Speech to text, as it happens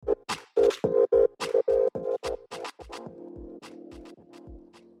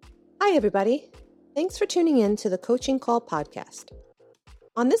Hi, everybody. Thanks for tuning in to the Coaching Call podcast.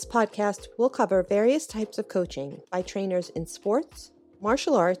 On this podcast, we'll cover various types of coaching by trainers in sports,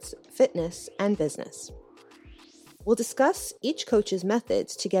 martial arts, fitness, and business. We'll discuss each coach's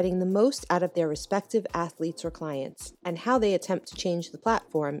methods to getting the most out of their respective athletes or clients and how they attempt to change the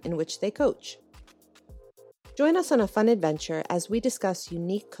platform in which they coach. Join us on a fun adventure as we discuss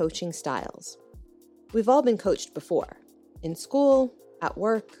unique coaching styles. We've all been coached before, in school, at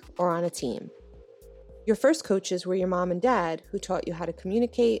work, or on a team. Your first coaches were your mom and dad who taught you how to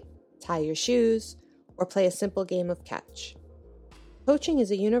communicate, tie your shoes, or play a simple game of catch. Coaching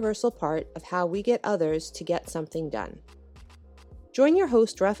is a universal part of how we get others to get something done. Join your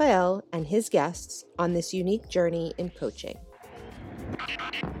host, Raphael, and his guests on this unique journey in coaching.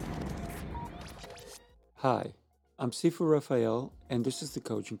 Hi, I'm Sifu Raphael, and this is the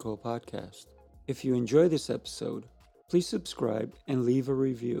Coaching Call podcast. If you enjoy this episode, please subscribe and leave a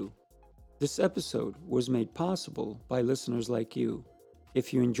review. This episode was made possible by listeners like you.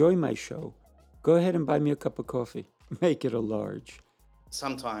 If you enjoy my show, go ahead and buy me a cup of coffee. Make it a large.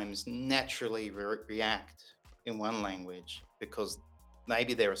 Sometimes naturally react in one language because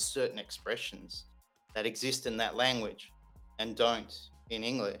maybe there are certain expressions that exist in that language and don't in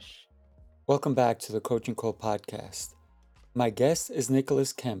English. Welcome back to the Coaching Call podcast. My guest is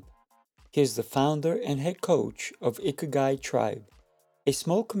Nicholas Kemp. He is the founder and head coach of Ikigai Tribe, a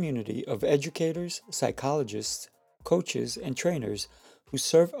small community of educators, psychologists, coaches, and trainers who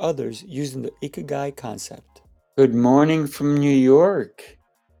serve others using the Ikigai concept. Good morning from New York.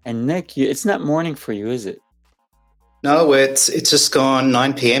 And Nick, it's not morning for you, is it? No, it's just gone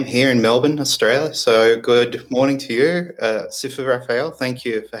 9 p.m. here in Melbourne, Australia. So good morning to you, Sifu Raphael. Thank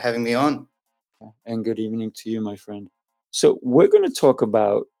you for having me on. And good evening to you, my friend. So we're going to talk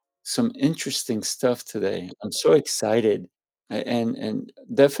about some interesting stuff today. I'm so excited. And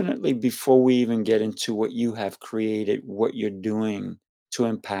definitely before we even get into what you have created, what you're doing to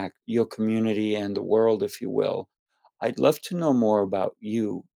impact your community and the world, if you will, I'd love to know more about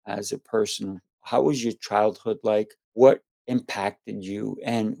you as a person. How was your childhood like? What impacted you?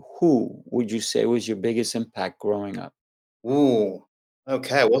 And who would you say was your biggest impact growing up? Ooh,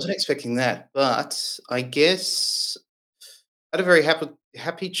 okay. I wasn't expecting that, but I guess I had a very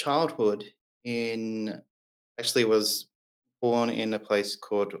happy childhood. In actually was born in a place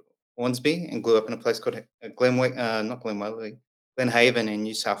called Hornsby and grew up in a place called not Glenwelly, Glenhaven in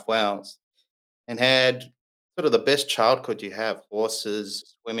New South Wales, and had sort of the best childhood you have: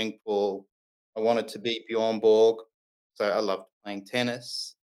 horses, swimming pool. I wanted to be Bjorn Borg, so I loved playing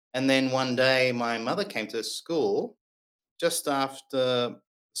tennis. And then one day, my mother came to school just after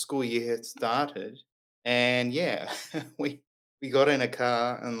school year had started, and yeah, we got in a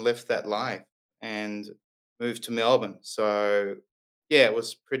car and left that life and moved to Melbourne. So yeah, it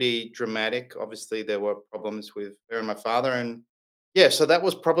was pretty dramatic. Obviously, there were problems with her and my father, and yeah, so that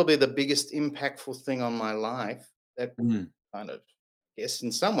was probably the biggest impactful thing on my life. That Mm. kind of, I guess,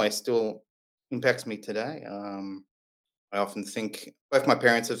 in some ways, still impacts me today. I often think both my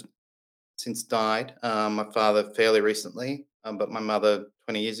parents have since died. My father fairly recently, but my mother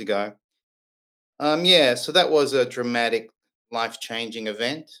 20 years ago. Yeah, so that was a dramatic, life changing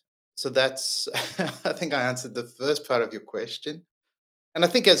event. So that's, I think I answered the first part of your question. And I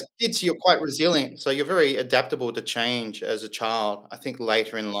think as kids, you're quite resilient. So you're very adaptable to change as a child. I think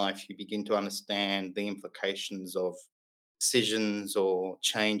later in life, you begin to understand the implications of decisions or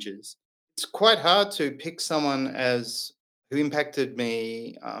changes. It's quite hard to pick someone as who impacted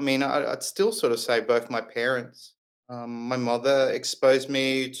me. I mean, I'd still sort of say both my parents. My mother exposed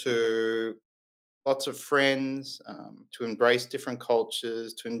me to lots of friends, to embrace different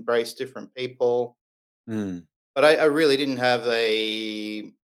cultures, to embrace different people. Mm. But I really didn't have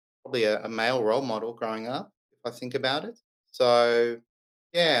probably a male role model growing up, if I think about it. So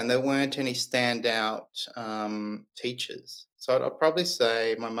yeah, and there weren't any standout teachers. So I'd probably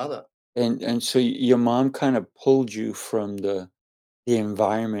say my mother. And so your mom kind of pulled you from the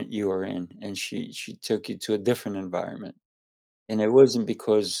environment you were in, and she took you to a different environment. And it wasn't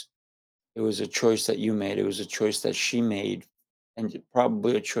because it was a choice that you made, it was a choice that she made, and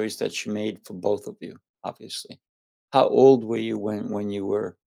probably a choice that she made for both of you, obviously. How old were you when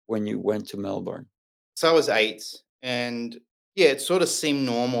you went to Melbourne? So I was 8, and yeah, it sort of seemed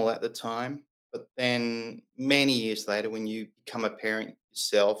normal at the time. But then many years later, when you become a parent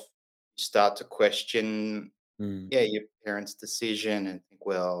yourself, you start to question, Mm. yeah, your parents' decision and think,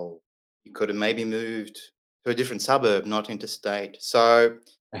 well, you could have maybe moved to a different suburb, not interstate. So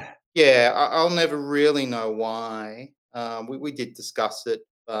yeah, I'll never really know why. We did discuss it,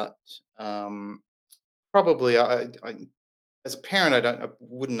 but probably as a parent, I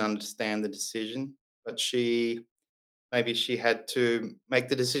wouldn't understand the decision, but maybe she had to make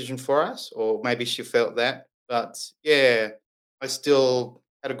the decision for us, or maybe she felt that. But yeah, I still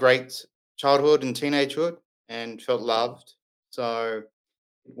had a great childhood and teenagehood and felt loved. So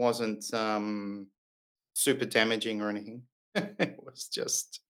it wasn't super damaging or anything. It was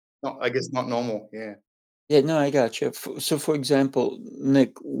just not, I guess, not normal. Yeah. Yeah, no, I got you. So, for example,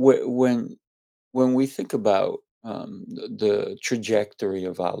 Nick, when we think about the trajectory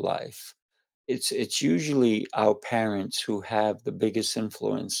of our life, it's usually our parents who have the biggest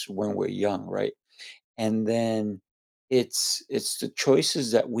influence when we're young, right? And then it's the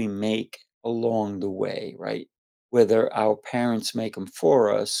choices that we make along the way, right? Whether our parents make them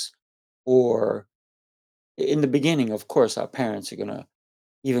for us, or in the beginning, of course, our parents are gonna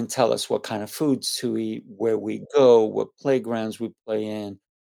even tell us what kind of foods to eat, where we go, what playgrounds we play in,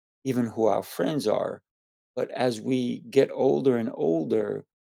 even who our friends are. But as we get older and older,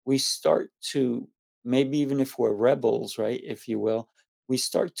 we start to, maybe even if we're rebels, right, if you will, we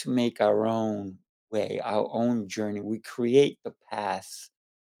start to make our own way, our own journey. We create the path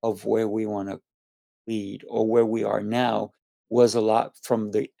of where we want to lead, or where we are now was a lot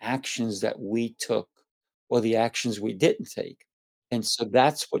from the actions that we took or the actions we didn't take. And so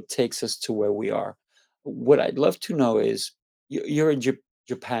that's what takes us to where we are. What I'd love to know is, you're a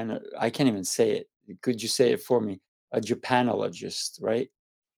Japan, I can't even say it. Could you say it for me? A Japanologist, right?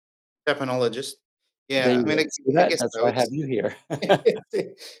 Japanologist. There Yeah, I you mean, go. See I that? guess That's so. why I have you here.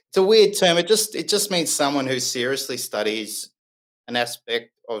 It's a weird term. It just means someone who seriously studies an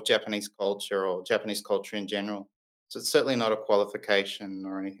aspect of Japanese culture or Japanese culture in general. So it's certainly not a qualification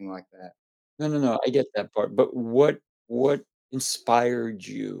or anything like that. No, no, no, I get that part, but what inspired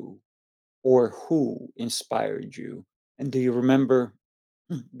you, or who inspired you? And do you remember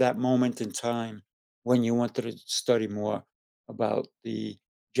that moment in time when you wanted to study more about the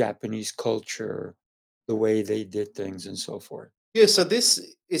Japanese culture, the way they did things, and so forth? Yeah, so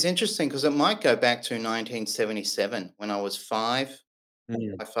this is interesting because it might go back to 1977 when I was 5.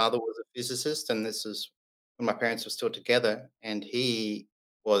 Mm, My father was a physicist, and this is when my parents were still together, and he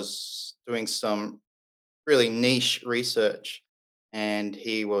was doing some really niche research. And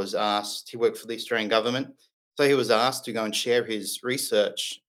he worked for the Australian government. So he was asked to go and share his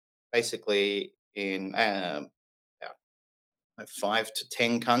research basically in about 5 to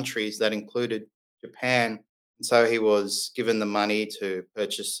 10 countries that included Japan. And so he was given the money to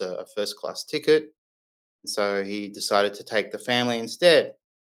purchase a first class ticket. And so he decided to take the family instead.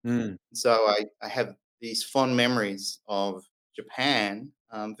 mm, So I have these fond memories of Japan,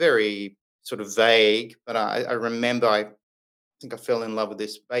 very sort of vague, but I remember I think I fell in love with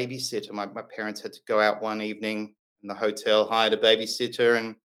this babysitter. My parents had to go out one evening in the hotel, hired a babysitter,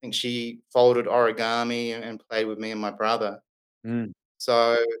 and I think she folded origami and played with me and my brother. mm,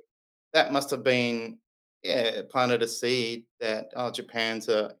 So that must have been, yeah, planted a seed that, oh, Japan's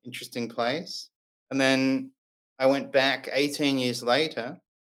a interesting place. And then I went back 18 years later.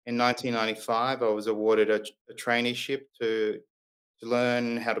 In 1995, I was awarded a traineeship to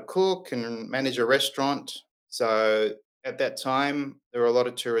learn how to cook and manage a restaurant. So at that time, there were a lot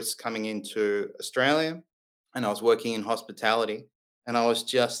of tourists coming into Australia, and I was working in hospitality. And I was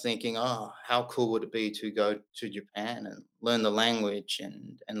just thinking, oh, how cool would it be to go to Japan and learn the language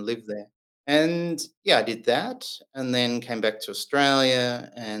and live there? And yeah, I did that, and then came back to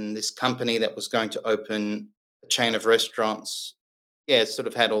Australia. And this company that was going to open a chain of restaurants, yeah, sort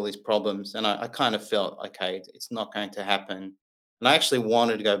of had all these problems. And I kind of felt, okay, it's not going to happen. And I actually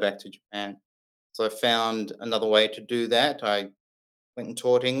wanted to go back to Japan. So I found another way to do that. I went and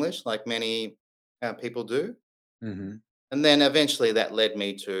taught English like many people do. mhm, And then eventually that led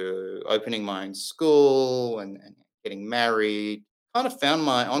me to opening my own school and getting married. Kind of found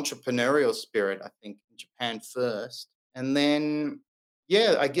my entrepreneurial spirit, I think, in Japan first. And then,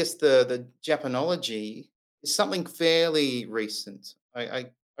 yeah, I guess the Japanology is something fairly recent. I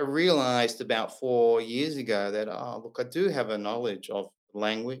realized about 4 years ago that, oh, look, I do have a knowledge of the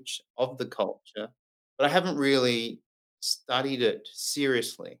language, of the culture, but I haven't really studied it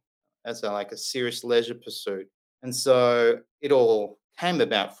seriously as like a serious leisure pursuit. And so it all came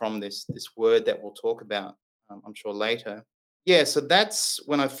about from this word that we'll talk about, I'm sure later. Yeah, so that's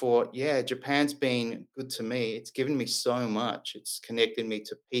when I thought, yeah, Japan's been good to me. It's given me so much. It's connected me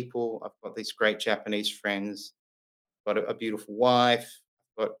to people. I've got these great Japanese friends. Got a beautiful wife.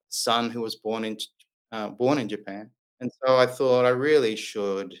 I've got a son who was born in Japan. And so I thought I really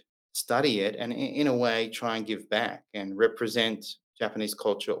should study it and, in a way, try and give back and represent Japanese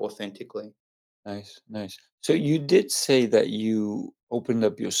culture authentically. nice, nice. So you did say that you opened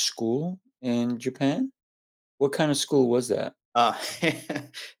up your school in Japan? What kind of school was that? Uh,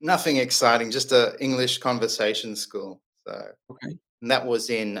 nothing exciting, just a English conversation school. So, Okay. and that was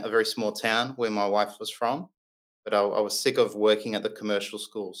in a very small town where my wife was from. But I was sick of working at the commercial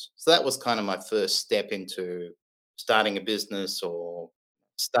schools, so that was kind of my first step into starting a business or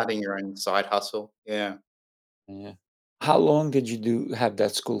starting your own side hustle. Yeah. Yeah. How long did you do have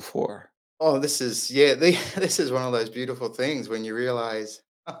that school for? Oh, this is yeah. This is one of those beautiful things when you realize,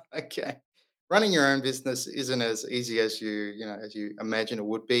 okay, running your own business isn't as easy as as you imagine it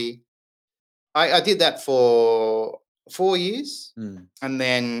would be. I did that for 4 years, Mm, and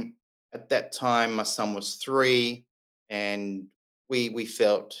then at that time my son was 3, and we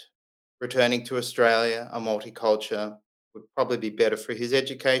felt returning to Australia, a multicultural, would probably be better for his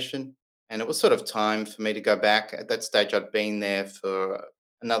education. And it was sort of time for me to go back. At that stage, I'd been there for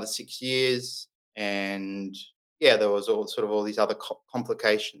another 6 years, and yeah, there was all these other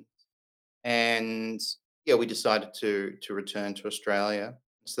complications. And yeah, we decided to return to Australia.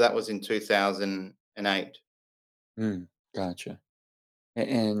 So that was in 2008. gotcha.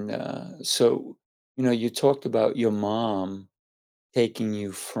 And so, you talked about your mom taking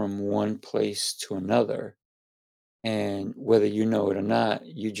you from one place to another, and whether you know it or not,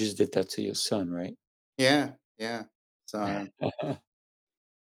 you just did that to your son, right? Yeah, yeah. So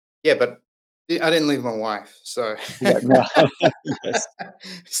yeah, but I didn't leave my wife. So, Yeah, no, yes.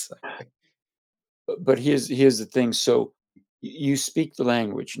 so But here's the thing. So you speak the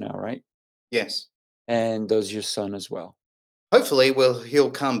language now, right? yes. And does your son as well? Hopefully, well,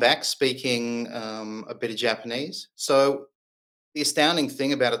 he'll come back speaking a bit of Japanese. So the astounding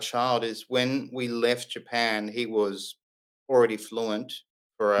thing about a child is when we left Japan, he was already fluent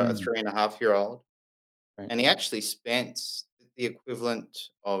for a Mm, 3.5-year-old, right. and he actually spent the equivalent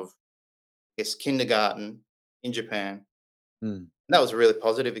of, I guess, kindergarten in Japan. Mm, And that was a really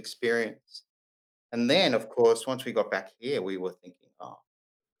positive experience. And then, of course, once we got back here, we were thinking, oh,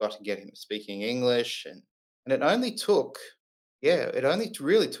 got to get him speaking English, and it only took it only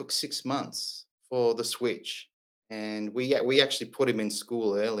really took 6 months for the switch, and we actually put him in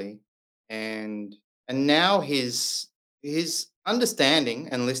school early, and now his understanding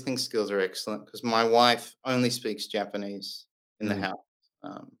and listening skills are excellent because my wife only speaks Japanese in the mm.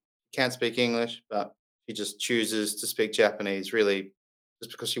 house. Can't speak English, but she just chooses to speak Japanese really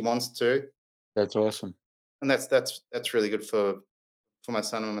just because she wants to, That's awesome. and that's really good for my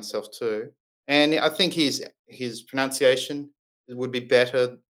son and myself too. And I think his pronunciation would be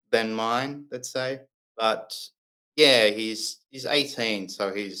better than mine, let's say. But yeah, he's 18,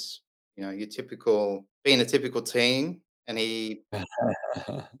 so he's your typical being a typical teen, and he's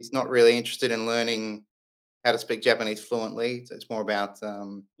not really interested in learning how to speak Japanese fluently. So it's more about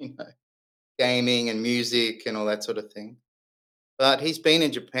gaming and music and all that sort of thing. But he's been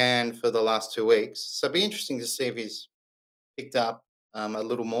in Japan for the last 2 weeks, so it'd be interesting to see if he's picked up a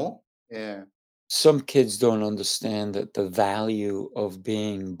little more. Yeah. Some kids don't understand that the value of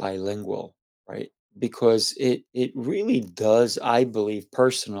being bilingual, right? Because it really does, I believe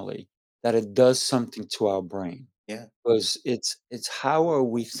personally, that it does something to our brain. Yeah. Because it's how are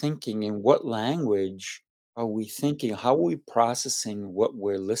we thinking and what language are we thinking? How are we processing what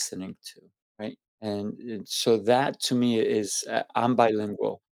we're listening to, right? And so that to me is I'm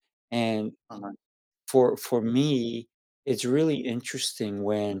bilingual, and Uh-huh. for me, it's really interesting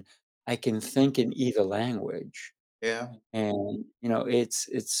when I can think in either language, Yeah. and it's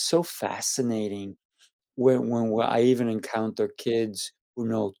so fascinating when I even encounter kids who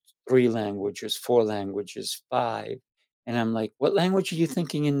know 3 languages, 4 languages, 5, and I'm like, "What language are you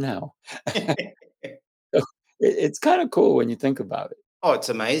thinking in now?" So, it's kinda cool when you think about it. Oh, it's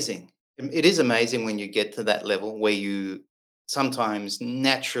amazing. It is amazing when you get to that level where you sometimes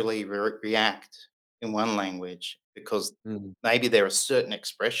naturally react in one language because Mm, maybe there are certain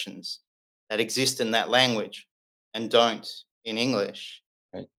expressions that exist in that language and don't in English.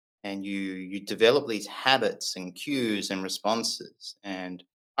 right. And you develop these habits and cues and responses. And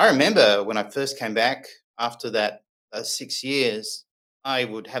I remember when I first came back after that 6 years, I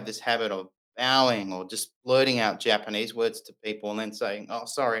would have this habit of bowing or just blurting out Japanese words to people and then saying, "Oh,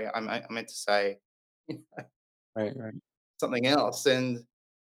 sorry, I meant to say Right, right. something else." And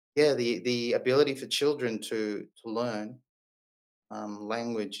yeah, the ability for children to learn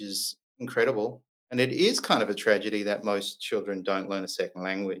language is incredible, and it is kind of a tragedy that most children don't learn a second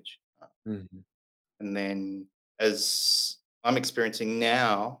language. Mhm. And then as I'm experiencing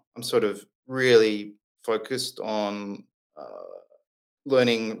now, I'm sort of really focused on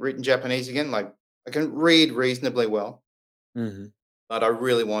learning written Japanese again. Like I can read reasonably well, Mhm. but I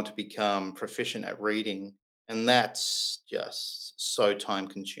really want to become proficient at reading. And that's just so time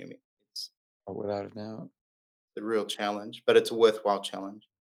consuming. It's, Oh, without a doubt. the real challenge, but it's a worthwhile challenge.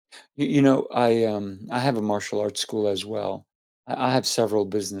 I have a martial arts school as well. I have several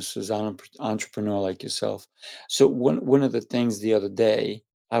businesses. I'm an entrepreneur like yourself. So one of the things the other day,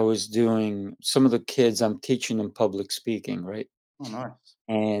 I was doing some of the kids, I'm teaching them public speaking, right? Oh, nice.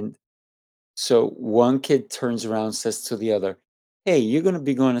 And so one kid turns around and says to the other, "Hey, you're going to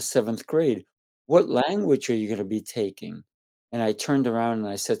be going to seventh grade. What language are you going to be taking?" And I turned around and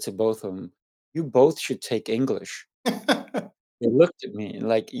I said to both of them, "You both should take English." They looked at me and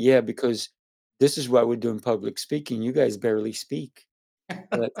like, "Yeah, because this is why we're doing public speaking. You guys barely speak."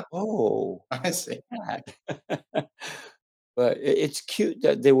 They're like, "Oh, I look see. at that." But it's cute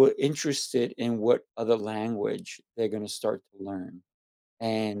that they were interested in what other language they're gonna start to learn.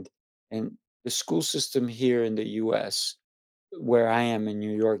 And and the school system here in the US, where I am in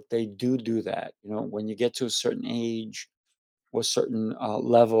New York, they do that. When you get to a certain age or certain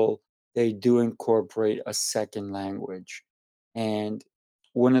level, they do incorporate a second language. And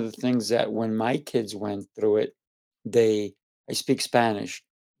one of the things that when my kids went through it, they I speak Spanish.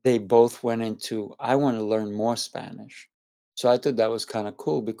 They both went into I want to learn more Spanish. So I thought that was kind of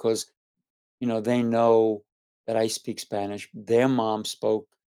cool because they know that I speak Spanish. Their mom spoke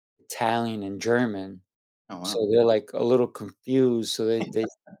Italian and German, Oh, wow. so they're, like, a little confused, so they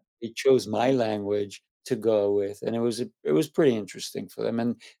chose my language to go with, and it was pretty interesting for them,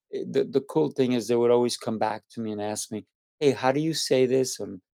 and, the cool thing is they would always come back to me and ask me, "Hey, how do you say this?"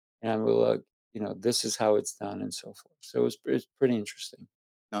 And I will, like, "This is how it's done," and so forth. So it's pretty interesting.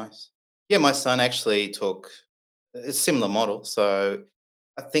 Nice. Yeah, my son actually took a similar model. So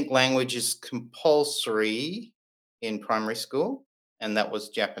I think language is compulsory in primary school, and that was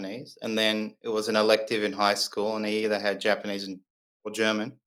Japanese. And then it was an elective in high school, and he either had Japanese or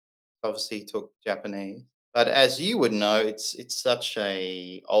German. Obviously, he took Japanese. But as you would know, it's such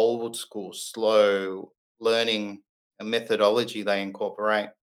a old school, slow learning a methodology they incorporate.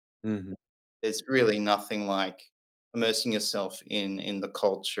 Mhm, There's really nothing like immersing yourself in the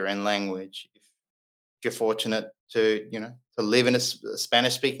culture and language. If you're fortunate to live in a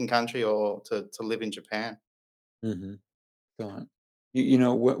Spanish speaking country or to live in Japan. mhm. Go on.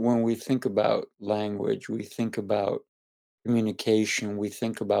 When we think about language, we think about communication, we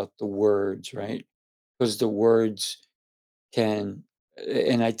think about the words, right? Because the words can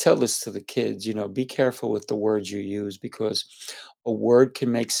and I tell this to the kids, be careful with the words you use because a word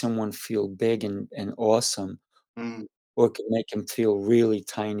can make someone feel big and awesome, Mm. or it can make them feel really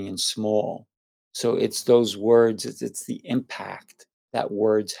tiny and small. So it's those words, it's the impact that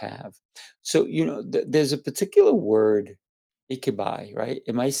words have. So, there's a particular word, ikigai, right?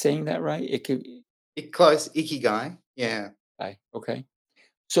 Am I saying that right? Close ikigai. Yeah. Okay.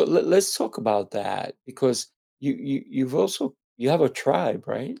 So let's talk about that because you have a tribe,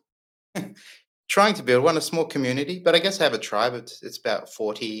 right? Trying to build one, a small community, but I guess I have a tribe. It's about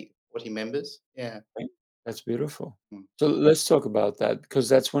 40 members. Yeah. Right? That's beautiful. Mm. So let's talk about that because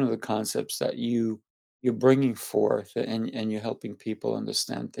that's one of the concepts that you're bringing forth and you're helping people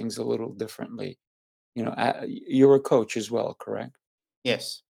understand things a little differently. You're a coach as well, correct?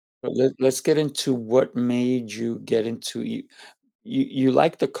 Yes. But let's get into what made you get into you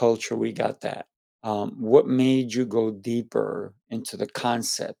like the culture, we got that. What made you go deeper into the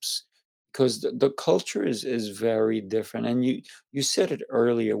concepts? Because the culture is very different. And you said it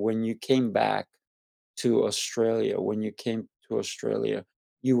earlier when you came back to Australia. When you came to Australia,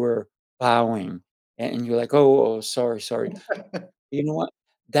 you were bowing and you're like, oh, sorry, sorry. You know what?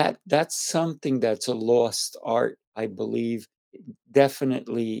 That's something that's a lost art, I believe,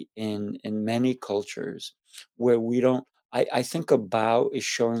 definitely in many cultures where we don't I think a bow is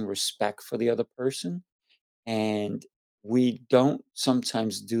showing respect for the other person, and we don't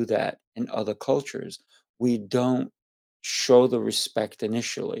sometimes do that in other cultures. We don't show the respect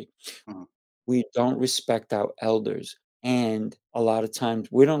initially. Mm. We don't respect our elders, and a lot of times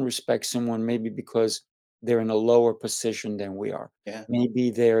we don't respect someone maybe because they're in a lower position than we are. Yeah.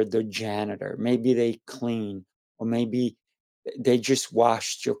 Maybe they're the janitor, maybe they clean, or maybe they just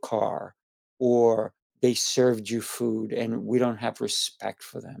washed your car, or they served you food, and we don't have respect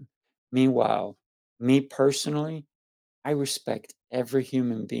for them. Meanwhile, me personally, I respect every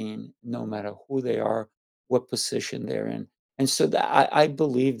human being, no matter who they are, what position they're in. And so that I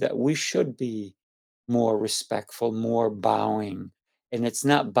believe that we should be more respectful, more bowing. And it's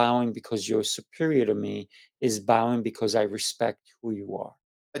not bowing because you're superior to me, is bowing because I respect who you are.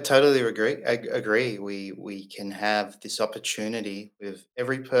 I totally agree. I agree. We can have this opportunity with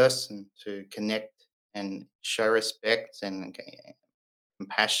every person to connect and show respect and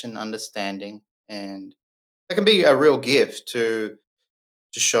compassion, understanding, and that can be a real gift to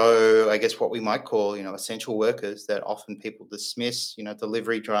to show, I guess, what we might call, essential workers that often people dismiss,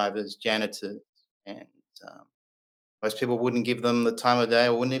 delivery drivers, janitors, and um, most people wouldn't give them the time of day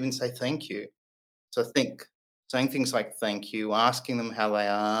or wouldn't even say thank you. So I think saying things like thank you, asking them how they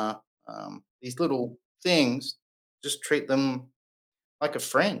are, these little things, just treat them like a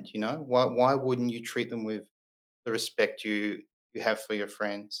friend. Why wouldn't you treat them with the respect you have for your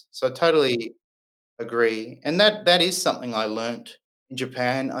friends? So I totally agree, and that is something I learnt in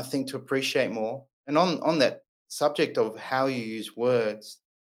Japan, I think, to appreciate more. And on that subject of how you use words,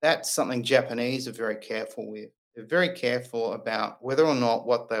 that's something Japanese are very careful with. They're very careful about whether or not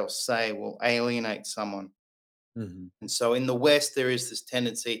what they'll say will alienate someone. Mhm. And so in the West, there is this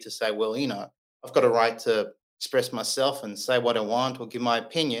tendency to say, well, I've got a right to express myself and say what I want or give my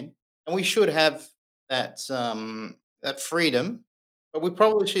opinion. And we should have that freedom, but we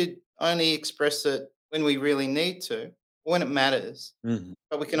probably should only express it when we really need to, when it matters. Mhm.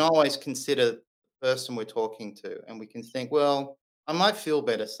 But we can always consider the person we're talking to, and we can think, well, I might feel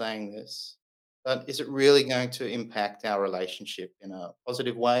better saying this, but is it really going to impact our relationship in a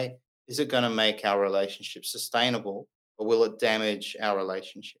positive way? Is it going to make our relationship sustainable, or will it damage our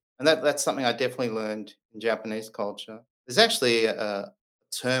relationship? And that's something I definitely learned in Japanese culture. There's actually a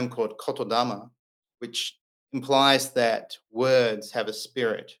term called kotodama, which implies that words have a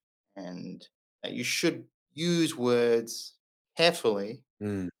spirit and that you should use words carefully,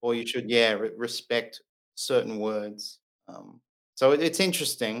 Mm. or you should, yeah, respect certain words. So it's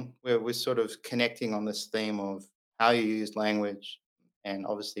interesting. We're sort of connecting on this theme of how you use language and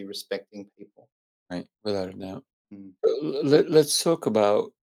obviously respecting people. Right, without a doubt. Mm. Let's talk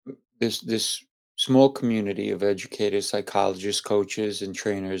about this small community of educators, psychologists, coaches, and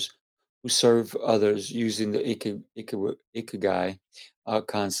trainers who serve others using the ikigai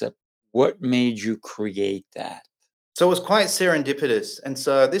concept. What made you create that? So it was quite serendipitous, and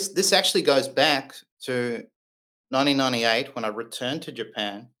so this actually goes back to 1998 when I returned to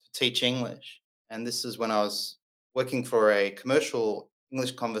Japan to teach English, and this is when I was working for a commercial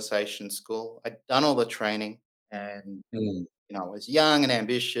English conversation school. I'd done all the training, and Mm. I was young and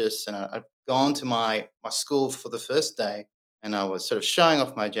ambitious, and I'd gone to my school for the first day, and I was sort of showing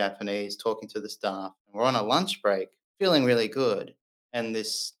off my Japanese, talking to the staff. And we're on a lunch break, feeling really good, and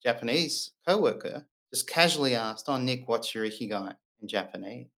this Japanese coworker just casually asked, "Oh, Nick, what's your ikigai in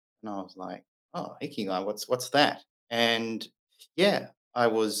Japanese?" And I was like, "Oh, ikigai, what's that?" And yeah, I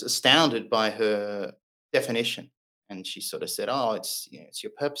was astounded by her definition, and she sort of said, "Oh, it's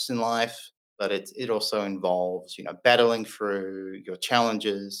your purpose in life, but it also involves, battling through your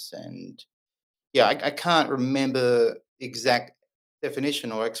challenges." And yeah, I can't remember the exact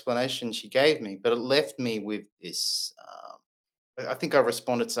definition or explanation she gave me, but it left me with this. I think I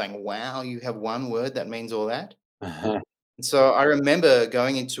responded saying, "Wow, you have one word that means all that." Uh-huh. And so I remember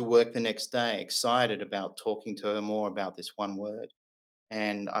going into work the next day, excited about talking to her more about this one word.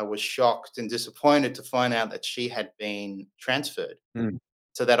 And I was shocked and disappointed to find out that she had been transferred. Mm.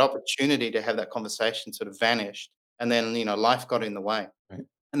 So that opportunity to have that conversation sort of vanished. And then, life got in the way. Right.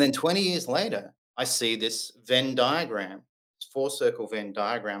 And then 20 years later, I see this Venn diagram, this four circle Venn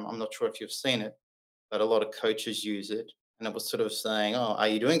diagram. I'm not sure if you've seen it, but a lot of coaches use it. And it was sort of saying, oh, are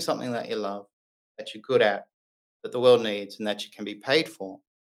you doing something that you love, that you're good at, that the world needs, and that you can be paid for?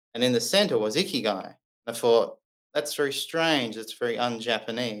 And in the center was Ikigai. I thought, that's very strange. It's very un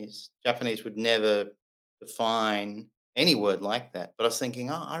Japanese. Japanese would never define any word like that. But I was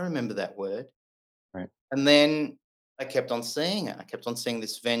thinking, oh, I remember that word. Right. And then I kept on seeing it. I kept on seeing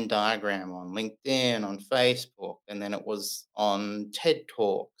this Venn diagram on LinkedIn, on Facebook, and then it was on TED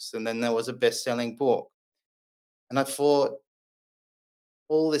Talks, and then there was a best selling book. And I thought,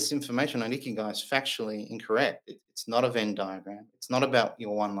 all this information on Ikigai is factually incorrect. It's not a Venn diagram. It's not about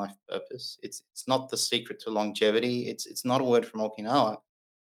your one life purpose. It's not the secret to longevity. It's not a word from Okinawa.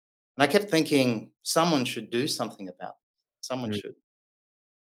 And I kept thinking someone should do something about this. Someone Mm. should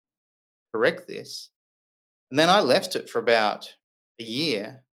correct this. And then I left it for about a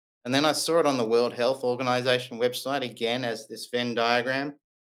year. And then I saw it on the World Health Organization website again as this Venn diagram.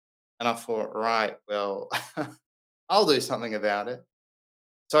 And I thought, right, well, I'll do something about it.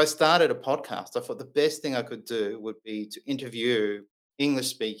 So I started a podcast. I thought the best thing I could do would be to interview English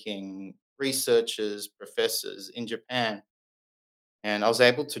speaking researchers, professors in Japan. And I was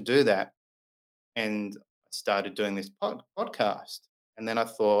able to do that. And I started doing this podcast. And then I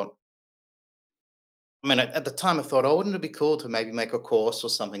thought, at the time, I thought, oh, wouldn't it be cool to maybe make a course or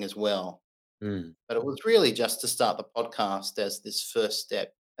something as well? Mm. But it was really just to start the podcast as this first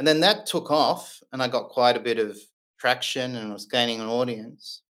step. And then that took off, and I got quite a bit of traction and was gaining an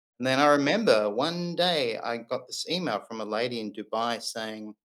audience. And then I remember one day I got this email from a lady in Dubai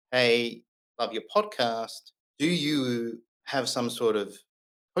saying, "Hey, love your podcast. Do you have some sort of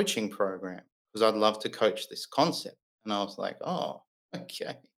coaching program? Because I'd love to coach this concept." And I was like, "Oh,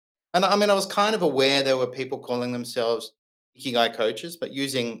 okay." And I mean, I was kind of aware there were people calling themselves Ikigai coaches, but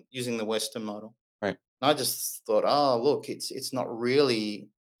using the Western model. Right. And I just thought, oh, look, it's not really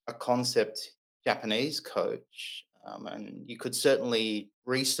a concept Japanese coach, and you could certainly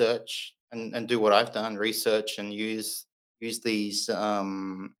research and do what I've done, research and use these this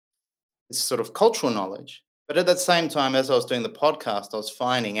sort of cultural knowledge. But at the same time, as I was doing the podcast, I was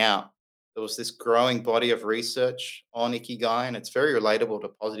finding out there was this growing body of research on Ikigai, and it's very relatable to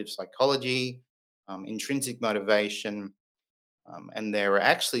positive psychology, intrinsic motivation, and there are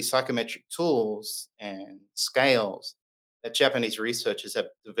actually psychometric tools and scales that Japanese researchers have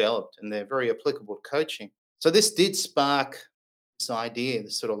developed, and they're very applicable to coaching. So this did spark this idea,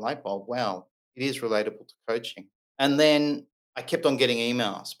 this sort of light bulb. Wow, it is relatable to coaching. And then I kept on getting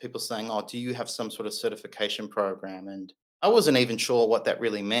emails, people saying, "Oh, do you have some sort of certification program?" And I wasn't even sure what that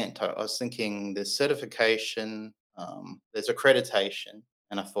really meant. I was thinking there's certification, there's accreditation,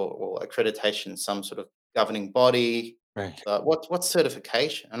 and I thought, well, accreditation is some sort of governing body, Right. but what's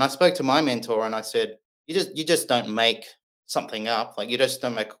certification? And I spoke to my mentor and I said, you just don't make something up. Like you just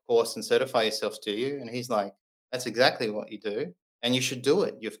don't make a course and certify yourself, do you?" And he's like, "That's exactly what you do, and you should do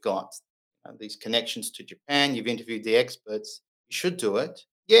it. You've got these connections to Japan. You've interviewed the experts. You should do it."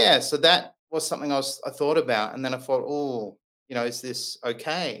 Yeah. So that was something I thought about, and then I thought, oh, is this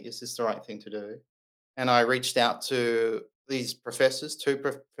okay? Is this the right thing to do? And I reached out to these professors, two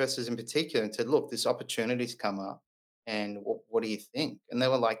professors in particular, and said, "Look, this opportunity's come up, and what do you think?" And they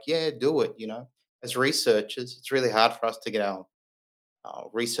were like, "Yeah, do it." As researchers, it's really hard for us to get our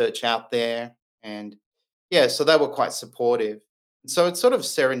research out there, and yeah, so they were quite supportive. And so it sort of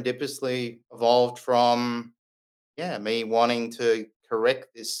serendipitously evolved from me wanting to correct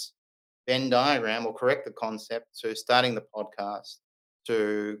this Venn diagram or correct the concept to starting the podcast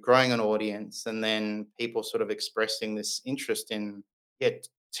to growing an audience and then people sort of expressing this interest in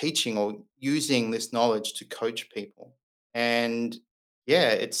teaching or using this knowledge to coach people. And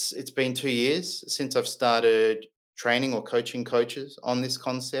yeah, it's been 2 years since I've started training or coaching coaches on this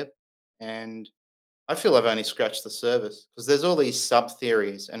concept. And I feel I've only scratched the surface because there's all these sub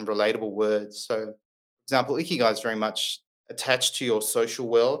theories and relatable words. So, for example, Ikigai is very much attached to your social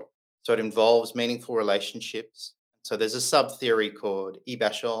world. So it involves meaningful relationships. So there's a sub theory called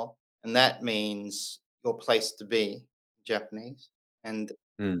Ibasho, and that means your place to be in Japanese. And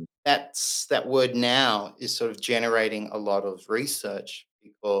Mm. that word now is sort of generating a lot of research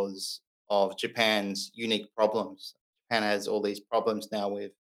because of Japan's unique problems. Japan has all these problems now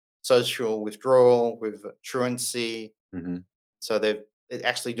with social withdrawal, with truancy. Mhm. So they're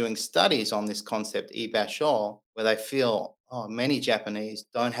actually doing studies on this concept, ibasho, where they feel, oh, many Japanese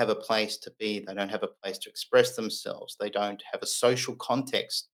don't have a place to be. They don't have a place to express themselves. They don't have a social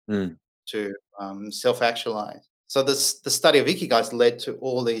context Mm. to self-actualize. So the study of ikigai's led to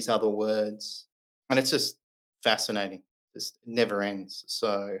all these other words, and it's just fascinating. Just it never ends.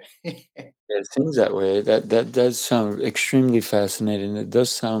 So Yeah, it seems that way. That does sound extremely fascinating. It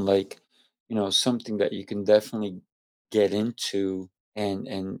does sound like, something that you can definitely get into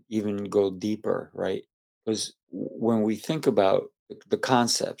and even go deeper, right? Because when we think about the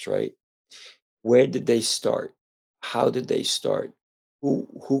concepts, right? Where did they start? How did they start?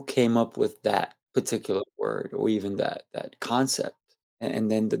 Who came up with that particular word or even that concept? And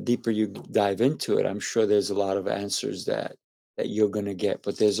then the deeper you dive into it, I'm sure there's a lot of answers that you're gonna get,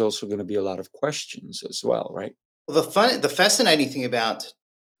 but there's also gonna be a lot of questions as well, right? well, the fascinating thing about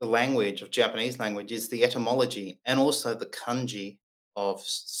the language of Japanese language is the etymology and also the kanji of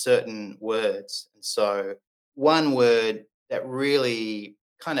certain words. And so, one word that really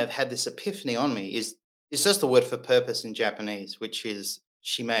kind of had this epiphany on me is just the word for purpose in Japanese, which is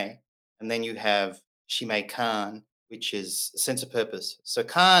shime, and then you have shime kan, which is sense of purpose. So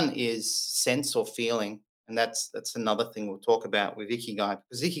kan is sense or feeling, and that's another thing we'll talk about with ikigai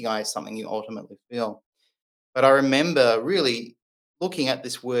because ikigai is something you ultimately feel. But I remember really looking at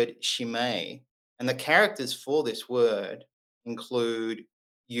this word shime, and the characters for this word include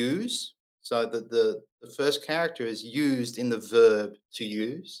use. So the first character is used in the verb to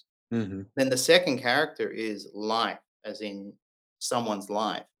use. Mhm. Then the second character is life, as in someone's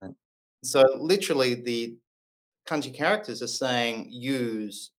life. Right. So literally the kanji characters are saying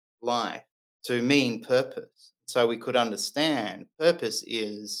use life to mean purpose. So we could understand purpose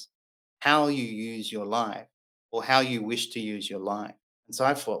is how you use your life or how you wish to use your life. And so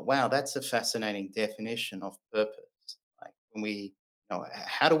I thought, wow, that's a fascinating definition of purpose. Like when we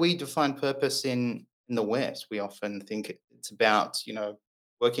how do we define purpose in the West? We often think it's about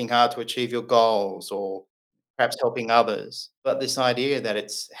working hard to achieve your goals or perhaps helping others. But this idea that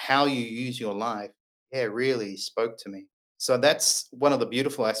it's how you use your life, yeah, really spoke to me. So that's one of the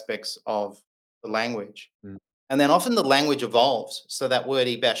beautiful aspects of the language. Mm. And then often the language evolves. So that word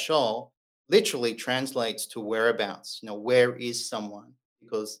ibashol literally translates to whereabouts. Where is someone?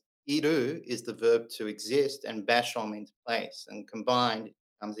 Because iru is the verb to exist and bashol means place. And combined it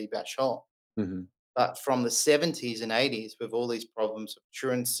becomes ibashol. Mhm. But from the 70s and 80s, with all these problems of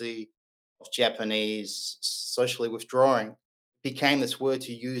truancy, of Japanese socially withdrawing, became this word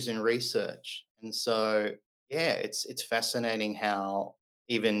to use in research. And so, yeah, it's fascinating how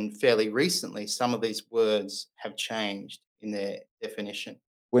even fairly recently some of these words have changed in their definition.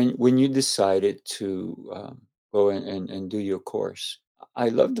 When you decided to, go and do your course, I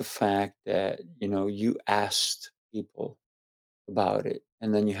love the fact that, you asked people about it,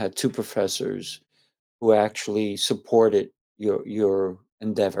 and then you had 2 professors who actually supported your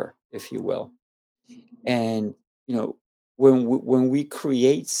endeavor, if you will. And, you know, when we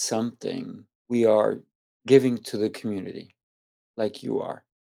create something, we are giving to the community like you are.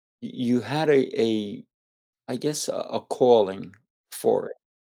 You had a I guess, a calling for it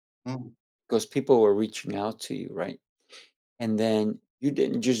Mm, because people were reaching out to you, right? And then you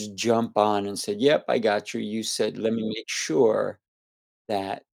didn't just jump on and said, "Yep, I got you." You said, "Let me make sure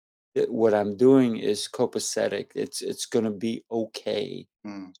that what I'm doing is copacetic. It's gonna be okay."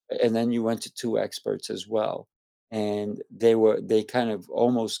 mm. And then you went to 2 experts as well, and they kind of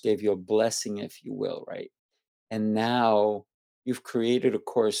almost gave you a blessing, if you will, right? And now you've created a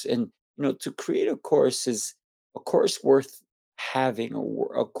course, and, to create a course is a course worth having,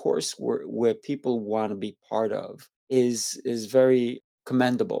 a course where people wanna be part of is very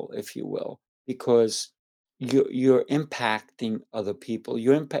commendable, if you will, because you're impacting other people.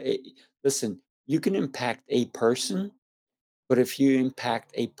 Listen, you can impact a person, but if you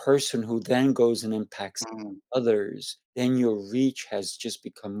impact a person who then goes and impacts Mm. others, then your reach has just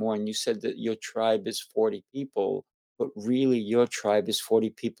become more. And you said that your tribe is 40 people, but really your tribe is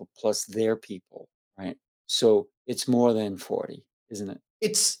 40 people plus their people, right? So it's more than 40, isn't it?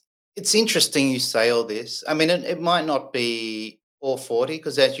 It's it's interesting you say all this. I mean, it might not be all 40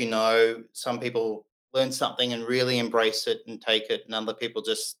 because, as you know, some people learn something and really embrace it and take it, and other people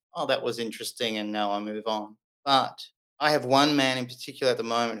just, oh, that was interesting, and now I move on. But I have one man in particular at the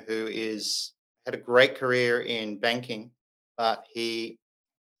moment who is had a great career in banking, but he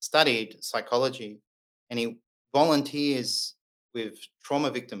studied psychology and he volunteers with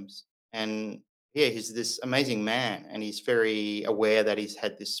trauma victims. And yeah, he's this amazing man and he's very aware that he's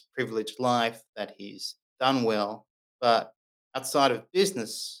had this privileged life, that he's done well. But outside of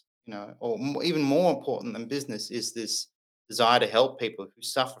business, or even more important than business, is this desire to help people who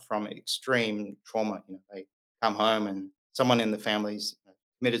suffer from extreme trauma. They come home and someone in the family's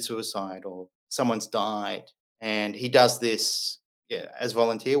committed suicide or someone's died. And he does this, yeah, as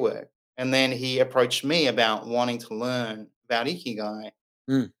volunteer work. And then he approached me about wanting to learn about Ikigai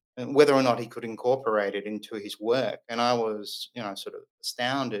Mm, and whether or not he could incorporate it into his work. And I was, sort of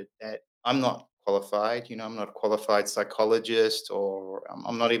astounded that I'm not qualified. I'm not a qualified psychologist or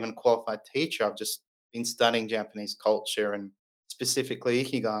I'm not even a qualified teacher. I've just been studying Japanese culture and specifically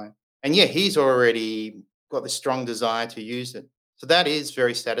Ikigai. And yeah, he's already got this strong desire to use it. So that is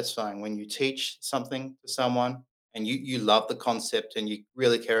very satisfying when you teach something to someone and you love the concept and you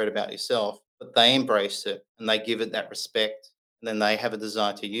really care about yourself, but they embrace it and they give it that respect and then they have a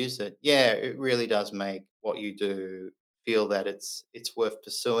desire to use it, yeah, it really does make what you do feel that it's worth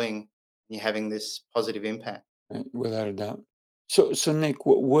pursuing. And you're having this positive impact. right, without a doubt. So Nick,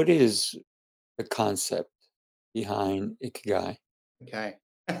 what is the concept behind Ikigai? Okay.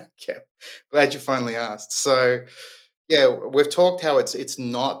 Okay. Glad you finally asked. So, yeah, we've talked how it's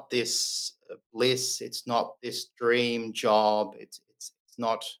not this bliss, it's not this dream job, it's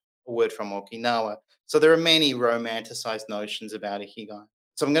not a word from Okinawa. So there are many romanticized notions about ikigai.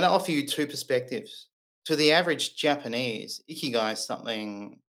 So I'm going to offer you two perspectives. To the average Japanese, ikigai is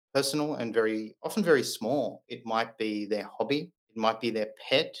something personal and very often very small. It might be their hobby, it might be their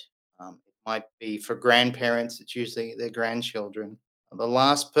pet, it might be for grandparents. It's usually their grandchildren. The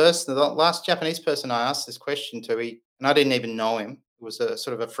last Japanese person I asked this question to, and I didn't even know him. It was a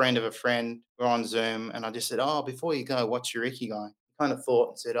sort of a friend of a friend. We're on Zoom, and I just said, "Oh, before you go, what's your ikigai?" He kind of thought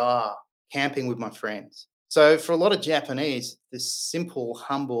and said, "Ah, camping with my friends." So for a lot of Japanese, this simple,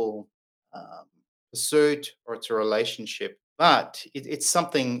 humble um, pursuit, or it's a relationship, but it's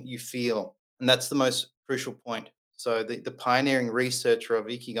something you feel, and that's the most crucial point. So the pioneering researcher of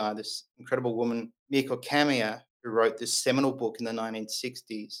ikigai, this incredible woman, Miko Kamiya, who wrote this seminal book in the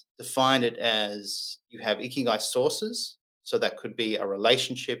 1960s, defined it as you have ikigai sources. So that could be a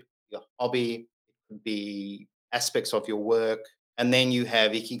relationship, your hobby, it could be aspects of your work. And then you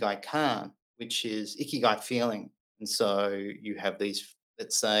have ikigai kan, which is ikigai feeling. And so you have these,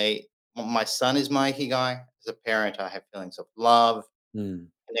 let's say, my son is my ikigai. As a parent, I have feelings of love,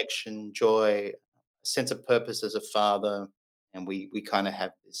 Mm, connection, joy, a sense of purpose as a father, and we kind of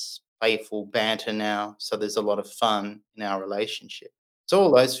have this playful banter now. So there's a lot of fun in our relationship. So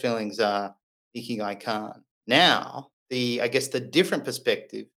all those feelings are ikigai kan. Now, the I guess the different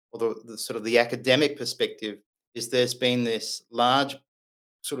perspective, or the sort of the academic perspective, is there's been this large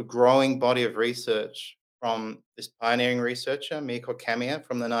sort of growing body of research from this pioneering researcher, Miko Kamiya,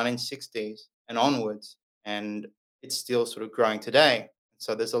 from the 1960s and onwards. And it's still sort of growing today.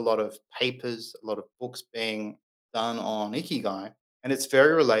 So there's a lot of papers, a lot of books being done on Ikigai, and it's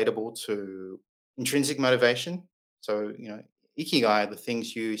very relatable to intrinsic motivation. So, Ikigai are the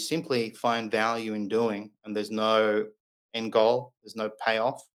things you simply find value in doing, and there's no end goal, there's no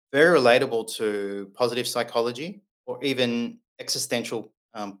payoff. Very relatable to positive psychology or even existential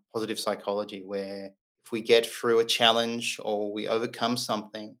positive psychology, where if we get through a challenge or we overcome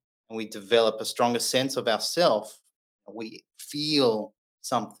something and we develop a stronger sense of ourself, we feel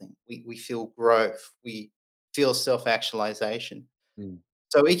something, we feel growth, we feel self actualization. mm,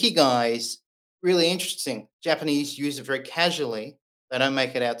 So ikigai is really interesting. Japanese use it very casually. They don't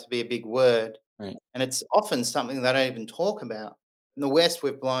make it out to be a big word, right. and it's often something they don't even talk about. In the West,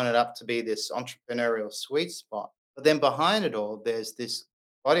 we've blown it up to be this entrepreneurial sweet spot. But then behind it all, there's this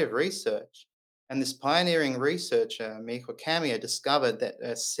body of research. And this pioneering researcher, Miko Kamiya, discovered that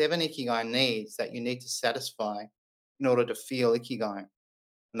there are 7 ikigai needs that you need to satisfy in order to feel ikigai.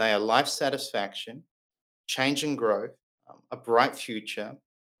 And they are life satisfaction, change and growth, a bright future,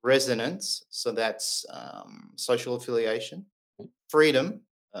 resonance, so that's social affiliation, freedom,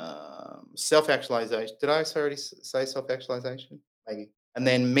 self actualization. Did I already say self actualization? Maybe. And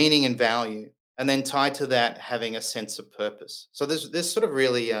then meaning and value. And then tied to that, having a sense of purpose. So there's sort of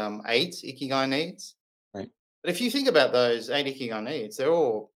really 8 ikigai needs. Right. But if you think about those 8 ikigai needs, they're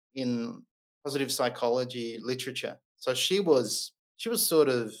all in positive psychology literature. So she was sort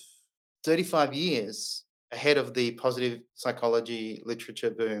of 35 years ahead of the positive psychology literature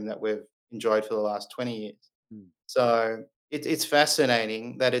boom that we've enjoyed for the last 20 years. Mm, So it's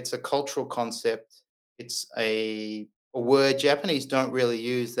fascinating that it's a cultural concept. It's a word Japanese don't really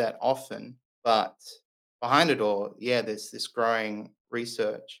use that often, but behind it all, yeah, there's this growing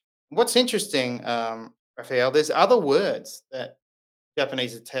research. What's interesting, Raphael, there's other words that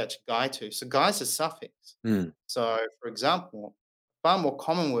Japanese attach guy to. So guy is a suffix. mm, So, for example, a far more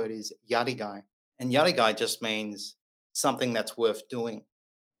common word is yarigai, and yarigai just means something that's worth doing.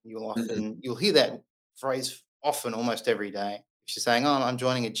 mhm, You'll hear that phrase often, almost every day. If you're saying, "Oh, I'm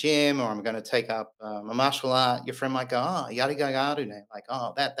joining a gym," or "I'm going to take up a martial art," your friend might go, "Oh, yarigai arune," like,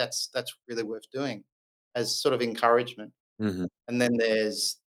 "Oh, that's really worth doing," as sort of encouragement. mhm, And then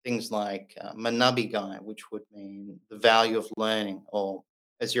there's things like manabi guy, which would mean the value of learning, or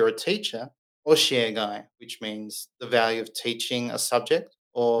as you're a teacher, or share guy, which means the value of teaching a subject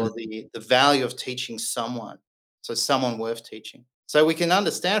or mhm, the value of teaching someone. So someone worth teaching. So we can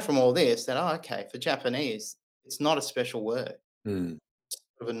understand from all this that, oh, okay, for Japanese, it's not a special word, mm,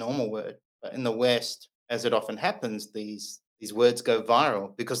 sort of a normal word. But in the West, as it often happens, these words go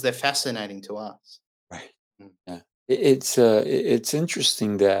viral because they're fascinating to us. right. Mm. Yeah. It's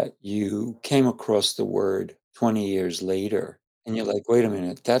interesting that you came across the word 20 years later and you're like, wait a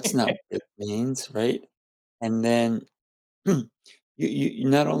minute, that's not what it means, right? And then you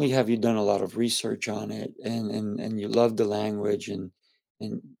not only have you done a lot of research on it and you love the language and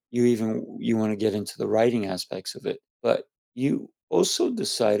you want to get into the writing aspects of it, but you also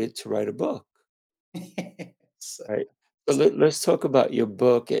decided to write a book. So Right. So let's talk about your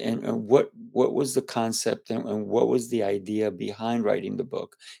book and what was the concept and what was the idea behind writing the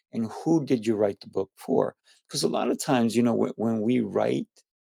book and who did you write the book for? Because a lot of times, when we write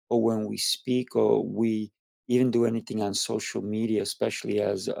or when we speak or we even do anything on social media, especially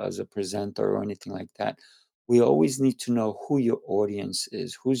as a presenter or anything like that, we always need to know who your audience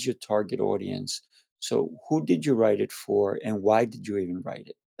is, who's your target audience. So who did you write it for and why did you even write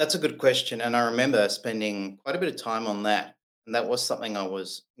it? that's a good question, and I remember spending quite a bit of time on that, and that was something I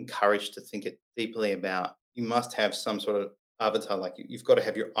was encouraged to think it deeply about. You must have some sort of avatar, like you've got to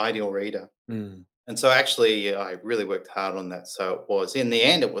have your ideal reader, Mm, and so actually, I really worked hard on that. So it was in the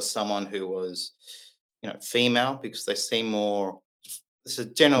end, it was someone who was, female because they seem more. This is a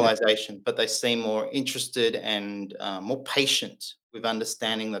yeah. generalization, but they seem more interested and more patient with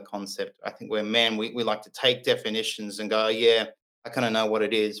understanding the concept. I think we're men, we like to take definitions and go, "Oh, yeah, I kind of know what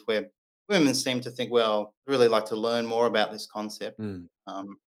it is." Where women seem to think, well, I really like to learn more about this concept. Mm,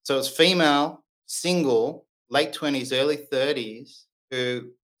 So it's female, single, late 20s, early 30s,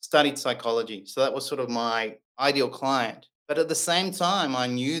 who studied psychology. So that was sort of my ideal client. But at the same time, I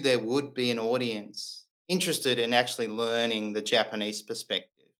knew there would be an audience interested in actually learning the Japanese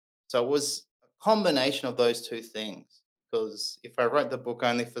perspective. So it was a combination of those two things. Because if I wrote the book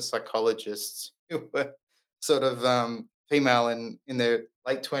only for psychologists who were sort of female and in their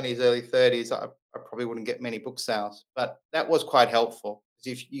late 20s, early 30s, I probably wouldn't get many book sales. But that was quite helpful. 'Cause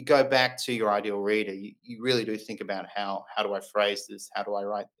if you go back to your ideal reader, you really do think about how do I phrase this? How do I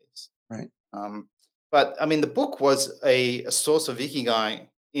write this? right. Um, but I mean, the book was a source of ikigai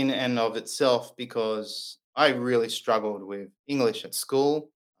in and of itself because I really struggled with English at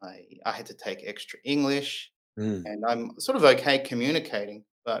school. I had to take extra English, Mm, and I'm sort of okay communicating,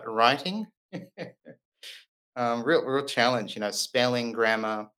 but writing, real challenge. You know, spelling,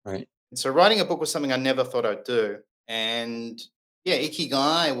 grammar. right. And so writing a book was something I never thought I'd do. And yeah,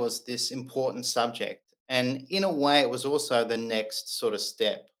 ikigai was this important subject. And in a way, it was also the next sort of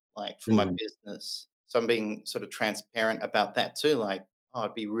step, like for my Mhm, business. So I'm being sort of transparent about that too. Like, oh,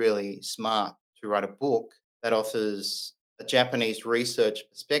 it'd be really smart to write a book that offers a Japanese research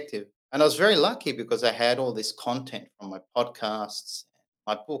perspective. And I was very lucky because I had all this content from my podcasts.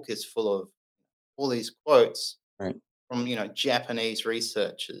 My book is full of all these quotes right. from Japanese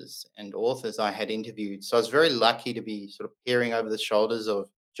researchers and authors I had interviewed. So I was very lucky to be sort of peering over the shoulders of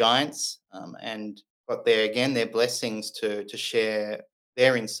giants, and got their blessings to share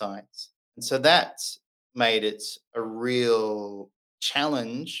their insights. And so that made it a real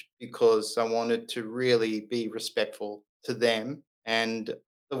challenge because I wanted to really be respectful to them. And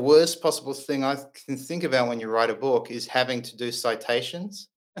the worst possible thing I can think about when you write a book is having to do citations.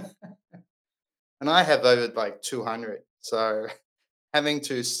 And I have over like 200. So having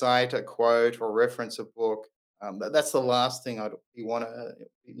to cite a quote or reference a book, that's the last thing I'd be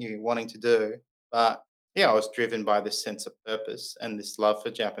wanting to do. But yeah, I was driven by this sense of purpose and this love for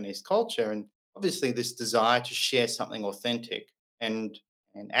Japanese culture, and obviously this desire to share something authentic and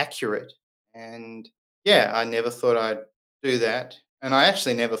accurate. And yeah, I never thought I'd do that, and I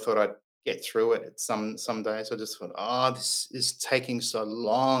actually never thought I'd get through it. At some days, I just thought, oh, this is taking so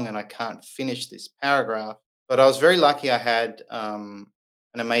long, and I can't finish this paragraph. But I was very lucky I had an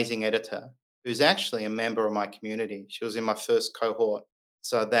amazing editor who's actually a member of my community. She was in my first cohort.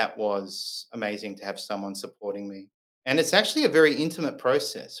 So that was amazing to have someone supporting me. And it's actually a very intimate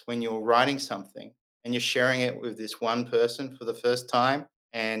process when you're writing something and you're sharing it with this one person for the first time.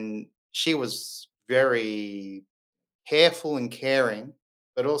 And she was very careful and caring,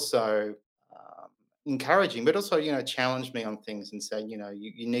 but also encouraging, but also, challenged me on things and say,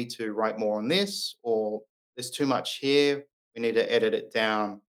 you need to write more on this, or there's too much here. We need to edit it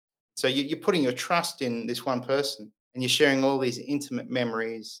down. So you're putting your trust in this one person and you're sharing all these intimate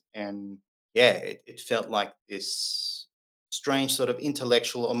memories. And yeah, it felt like this strange sort of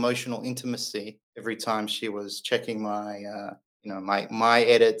intellectual, emotional intimacy every time she was checking my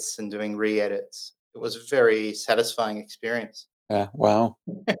edits and doing re-edits. It was a very satisfying experience. Yeah, wow.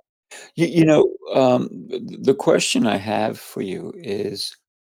 The question I have for you is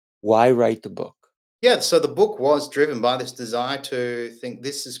why write the book? Yeah, so the book was driven by this desire to think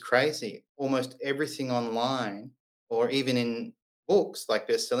this is crazy. Almost everything online or even in books, like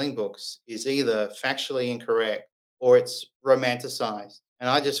best-selling books, is either factually incorrect or it's romanticized. And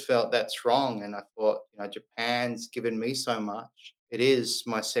I just felt that's wrong. And I thought, Japan's given me so much. It is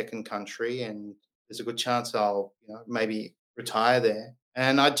my second country, and there's a good chance I'll, maybe retire there.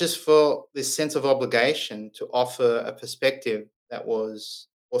 And I just felt this sense of obligation to offer a perspective that was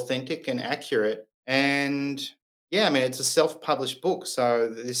authentic and accurate. And yeah, I mean, it's a self-published book, so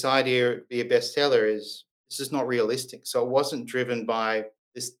this idea to be a bestseller is not realistic. So it wasn't driven by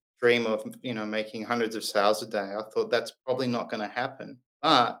this dream of making hundreds of sales a day. I thought that's probably not going to happen.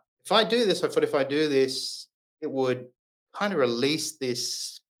 But I thought if I do this, it would kind of release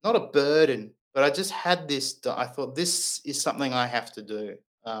this, not a burden, but I just had this. I thought this is something I have to do.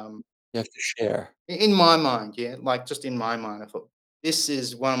 Um, You have to share. in my mind, yeah, like just in my mind, I thought this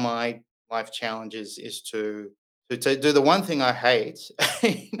is one of my life challenges is to do the one thing I hate,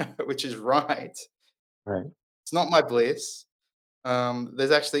 which is write. Right. It's not my bliss.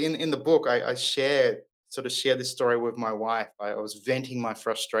 There's actually in the book I share this story with my wife. I was venting my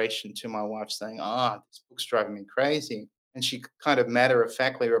frustration to my wife, saying, "Ah, this book's driving me crazy," and she kind of matter of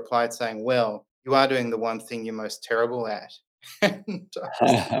factly replied, saying, "Well, you are doing the one thing you're most terrible at." And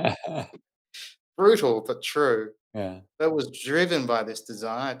brutal but true. Yeah. That was driven by this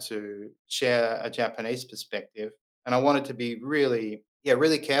desire to share a Japanese perspective, and I wanted to be really, yeah,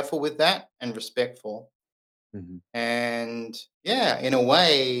 really careful with that and respectful. Mhm. And yeah, in a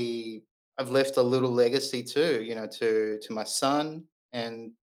way, I've left a little legacy too, to my son,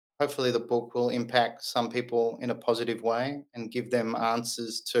 and hopefully the book will impact some people in a positive way and give them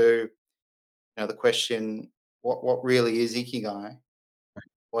answers to, the question, what really is ikigai?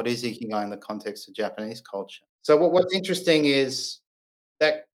 What is ikigai in the context of Japanese culture? So what's interesting is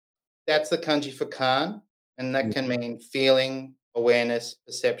that that's the kanji for kan, and that can Mhm. mean feeling, awareness,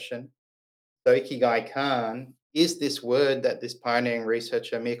 perception. So ikigai kan is this word that this pioneering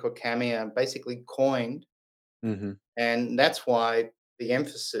researcher Miko Kamiya basically coined, Mhm. and that's why the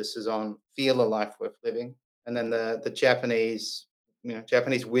emphasis is on feel a life worth living, and then the Japanese,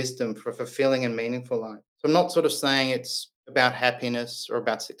 Japanese wisdom for fulfilling and meaningful life. So I'm not sort of saying it's about happiness or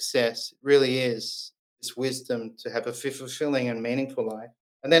about success. It really is this wisdom to have a fulfilling and meaningful life.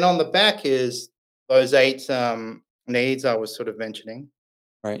 And then on the back is those eight needs I was sort of mentioning.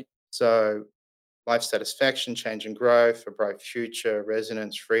 Right. So life satisfaction, change and growth, a bright future,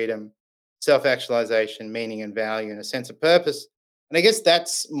 resonance, freedom, self actualization, meaning and value, and a sense of purpose. And I guess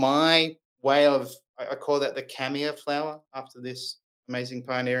that's my way of, I call that the cameo flower after this amazing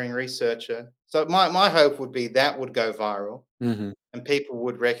pioneering researcher. So my hope would be that would go viral Mhm. and people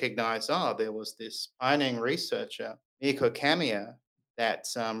would recognize, oh, there was this pioneering researcher, Miko Kamiya, that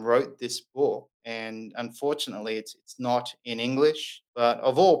wrote this book. And unfortunately, it's not in English. But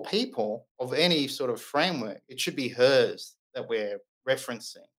of all people, of any sort of framework, it should be hers that we're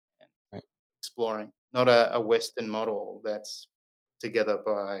referencing and Right. exploring, not a Western model that's together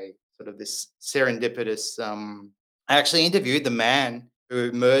by sort of this serendipitous. I actually interviewed the man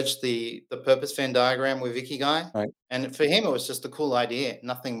who merged the purpose Venn diagram with Ikigai, Right. and for him, it was just a cool idea,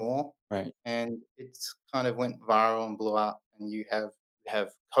 nothing more. Right. And it's kind of went viral and blew up. And you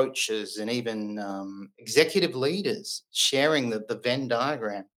have coaches and even executive leaders sharing the Venn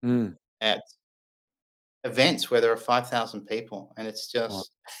diagram Mm. at events where there are 5,000 people, and it's Wow.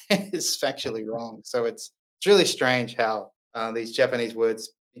 just it's factually wrong. So it's really strange how these Japanese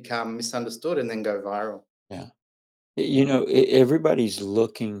words become misunderstood and then go viral. Yeah. Everybody's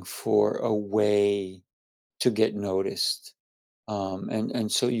looking for a way to get noticed.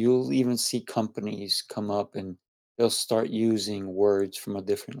 And so you'll even see companies come up and they'll start using words from a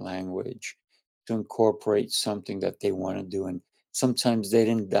different language to incorporate something that they want to do. And sometimes they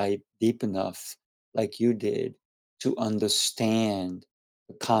didn't dive deep enough, like you did, to understand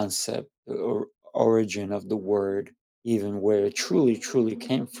the concept or origin of the word, even where it truly, truly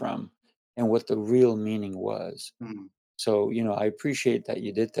came from and what the real meaning was. Hmm. So, I appreciate that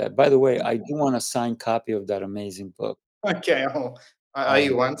you did that. By the way, I do want a signed copy of that amazing book. Okay, I owe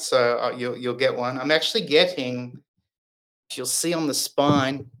you Um, one, so you'll get one. I'm actually getting. You'll see on the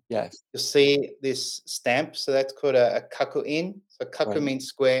spine. yes, You'll see this stamp. So that's called a kaku in. So kaku right, means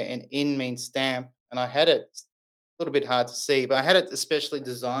square and in means stamp. And I had it a little bit hard to see, but I had it especially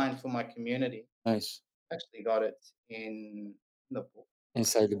designed for my community. nice. Actually got it in the book.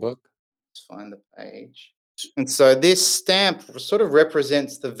 Inside the book? Let's find the page. And so this stamp sort of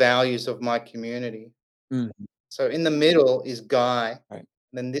represents the values of my community. Mhm, So in the middle is Guy. right,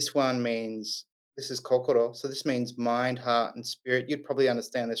 Then this one means this is kokoro. So this means mind, heart, and spirit. You'd probably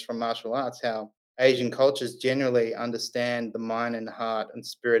understand this from martial arts, how Asian cultures generally understand the mind and heart and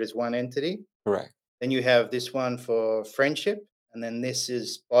spirit as one entity. correct. Then you have this one for friendship, and then this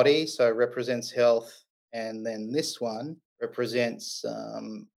is body, so it represents health, and then this one represents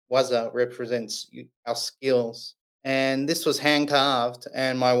waza, represents our skills. And this was hand carved,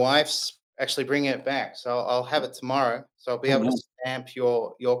 and my wife's actually bringing it back, so I'll have it tomorrow. So I'll be Oh, able to nice. stamp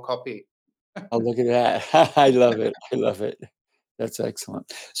your copy. Oh, look at that. I love it, I love it. That's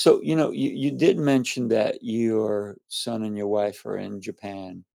excellent. So, you did mention that your son and your wife are in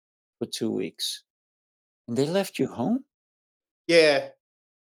Japan for 2 weeks, and they left you home? Yeah,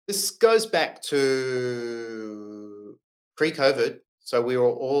 this goes back to pre-COVID. So we were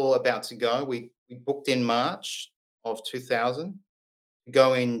all about to go. We booked in March of 2000 to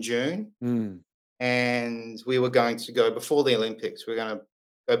go in June, Mm, and we were going to go before the Olympics. We are going to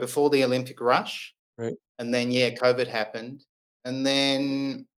go before the Olympic rush, right, and then yeah, COVID happened, and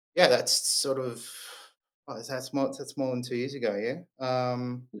then yeah, that's sort of that's more than 2 years ago. Yeah,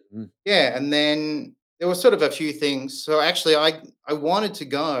 mhm, yeah, and then there was sort of a few things. So actually, I wanted to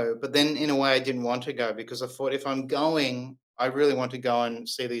go, but then in a way, I didn't want to go because I thought if I'm going, I really want to go and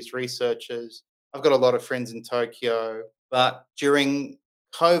see these researchers. I've got a lot of friends in Tokyo, but during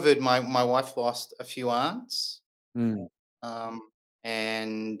COVID, my wife lost a few aunts, mm, um,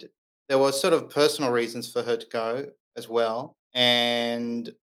 and there was sort of personal reasons for her to go as well. And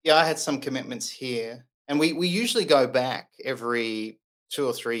yeah, I had some commitments here. And we usually go back every 2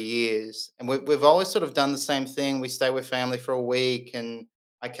 or 3 years. And we've always sort of done the same thing. We stay with family for a week and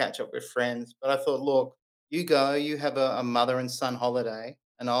I catch up with friends. But I thought, look, you go, you have a mother and son holiday,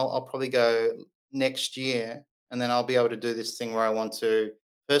 and I'll probably go next year. And then I'll be able to do this thing where I want to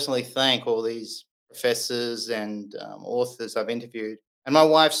personally thank all these professors and authors I've interviewed. And my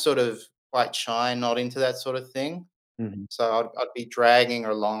wife's sort of quite shy, not into that sort of thing. Mhm. So I'd be dragging her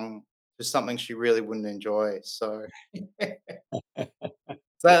along to something she really wouldn't enjoy. So,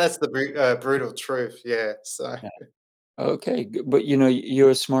 that's the brutal truth. Yeah. So, Yeah. Okay, but you're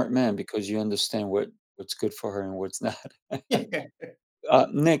a smart man because you understand what's good for her and what's not. yeah.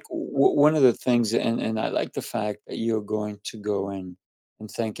 Nick, one of the things, and I like the fact that you're going to go in and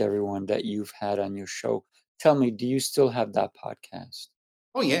thank everyone that you've had on your show. Tell me, do you still have that podcast?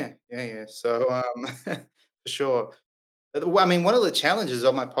 Oh, yeah. Yeah. Yeah. So, for sure. Well, I mean, one of the challenges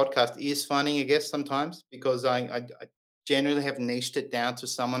of my podcast is finding a guest sometimes because I generally have niched it down to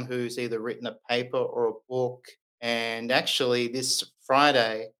someone who's either written a paper or a book. And actually, this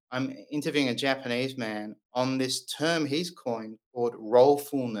Friday, I'm interviewing a Japanese man on this term he's coined called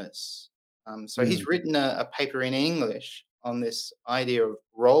rollfulness. So Mm, he's written a paper in English on this idea of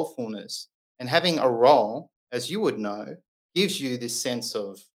rollfulness. And having a role, as you would know, gives you this sense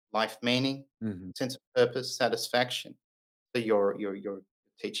of life meaning, mhm, sense of purpose, satisfaction. So you're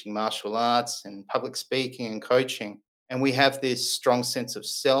teaching martial arts and public speaking and coaching, and we have this strong sense of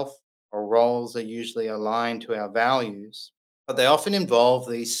self. Our roles are usually aligned to our values, but they often involve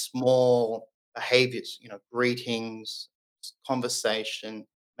these small behaviors, greetings, conversation,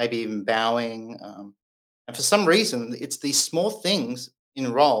 maybe even bowing. And for some reason, it's these small things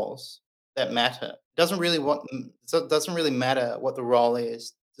in roles that matter. So it doesn't really matter what the role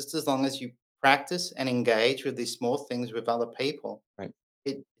is, just as long as you practice and engage with these small things with other people. right.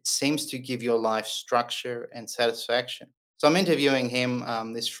 It seems to give your life structure and satisfaction. So I'm interviewing him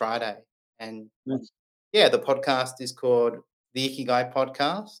this Friday, and Nice. yeah, the podcast is called the Ikigai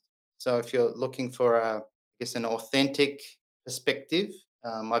Podcast. So if you're looking for I guess, an authentic perspective,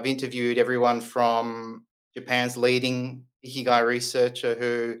 I've interviewed everyone from Japan's leading Ikigai researcher,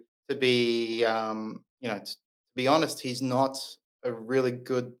 who, to be, to be honest, he's not a really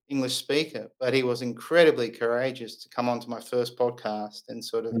good English speaker, but he was incredibly courageous to come onto my first podcast and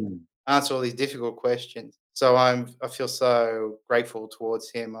sort of Mm, answer all these difficult questions. So I feel so grateful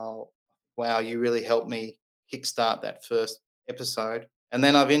towards him. Wow, you really helped me kickstart that first episode. And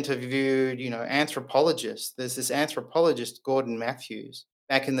then I've interviewed, anthropologists. There's this anthropologist, Gordon Matthews,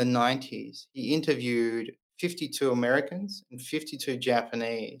 back in the 90s. He interviewed 52 Americans and 52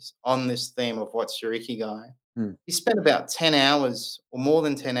 Japanese on this theme of what's your ikigai. mm. He spent about 10 hours or more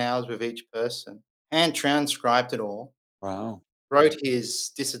than 10 hours with each person and transcribed it all, Wow. wrote his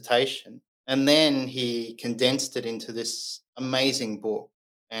dissertation, and then he condensed it into this amazing book.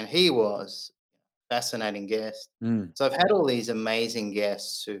 And he was a fascinating guest. Mm, So I've had all these amazing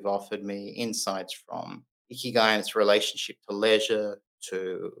guests who've offered me insights from Ikigai and its relationship to leisure,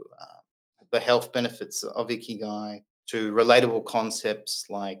 to the health benefits of Ikigai, to relatable concepts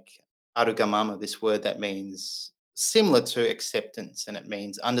like Arugamama, this word that means similar to acceptance, and it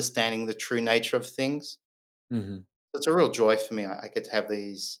means understanding the true nature of things. mhm. It's a real joy for me. I get to have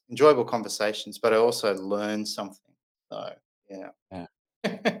these enjoyable conversations, but I also learn something. So, yeah. Yeah.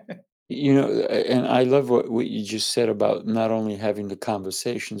 And I love what you just said about not only having the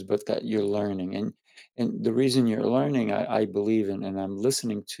conversations, but that you're learning. And the reason you're learning, I believe in, and I'm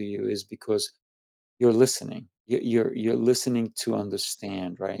listening to you is because you're listening. You're listening to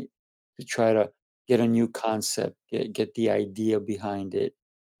understand, right? To try to get a new concept, get the idea behind it,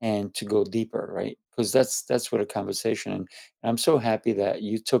 and to go deeper, right? Because that's what a conversation. And I'm so happy that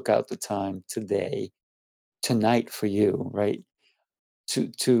you took out the time today, tonight for you, right?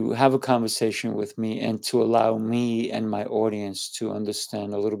 To have a conversation with me and to allow me and my audience to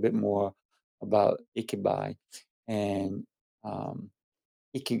understand a little bit more about ikigai and um,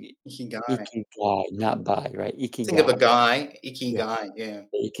 iki, Ikigai. ikigai, not bai, right? Think of a Ikigai, guy, yeah, ikigai, yeah.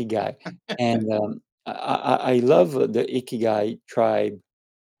 ikigai, and I love the Ikigai Tribe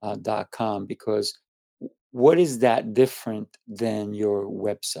 .com because what is that different than your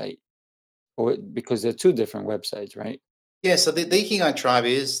website? Or because they're two different websites, right? Yeah, so the Ikigai tribe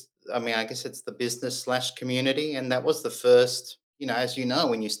is, I mean, I guess it's the business slash community. And that was the first, as you know,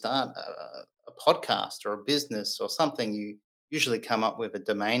 when you start a podcast or a business or something, you usually come up with a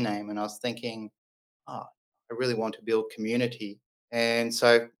domain name. And I was thinking, oh, I really want to build community. And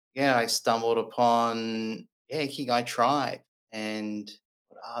so, yeah, I stumbled upon, yeah, Ikigai Tribe. And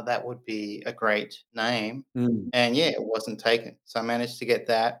what that would be a great name. Mm, And yeah, it wasn't taken. So I managed to get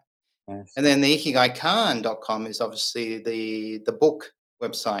that. yes. And then the ikigaikan.com is obviously the book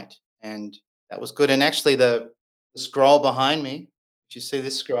website. And that was good. And actually the scroll behind me, if you see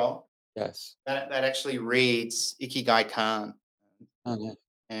this scroll, Yes. that actually reads Ikigaikan. Oh, yeah.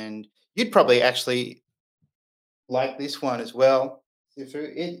 And you'd probably actually like this one as well. It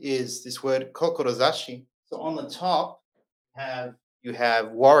is this word kokorozashi. So on the top you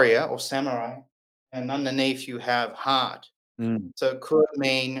have warrior or samurai, and underneath you have heart. Mm, So it could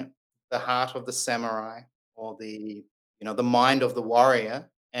mean the heart of the samurai or the mind of the warrior.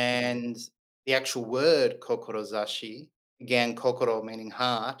 And the actual word kokorozashi, again, kokoro meaning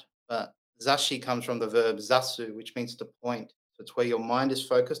heart, but zashi comes from the verb zasu, which means to point. So it's where your mind is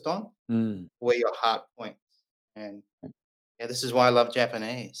focused on, mm. where your heart points. And yeah, this is why I love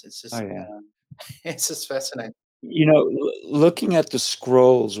Japanese. It's Oh, just, yeah. it's just fascinating. Looking at the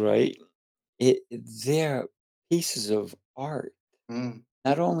scrolls, right? They're pieces of art. Mm,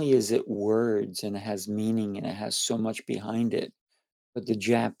 Not only is it words and it has meaning and it has so much behind it, but the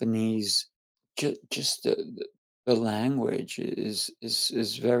Japanese, just the language is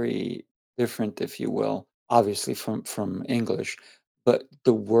very different, if you will, obviously from English, but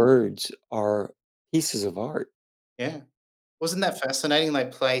the words are pieces of art. yeah. Wasn't that fascinating? They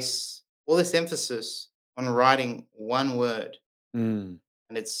place all this emphasis on writing one word, Mm,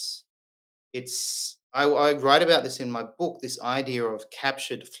 and I write about this in my book, this idea of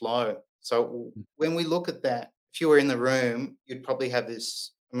captured flow. So mm, when we look at that, if you were in the room, you'd probably have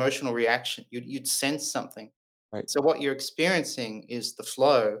this emotional reaction. You'd sense something. right. So what you're experiencing is the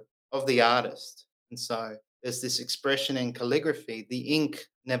flow of the artist. And so there's this expression in calligraphy, the ink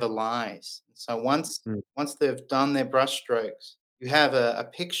never lies. And so Mm, once they've done their brushstrokes, you have a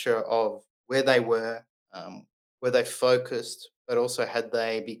picture of where they um, where they focused, but also had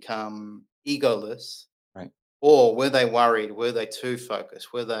they become egoless, right. or were they worried? Were they too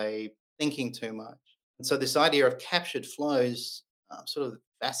focused? Were they thinking too much? And so this idea of captured flows, sort of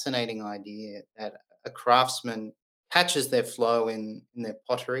fascinating idea that a craftsman catches their flow in their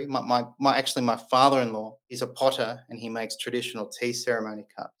pottery. My father-in-law is a potter and he makes traditional tea ceremony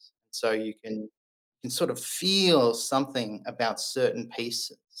cups. So you can sort of feel something about certain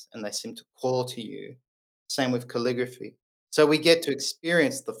pieces and they seem to call to you. Same with calligraphy. So we get to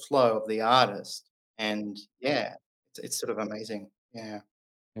experience the flow of the artist. And yeah, it's sort of amazing. Yeah.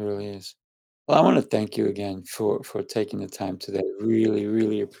 It really is. Well, I want to thank you again for taking the time today. Really,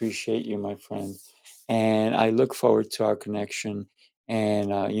 really appreciate you, my friend. And I look forward to our connection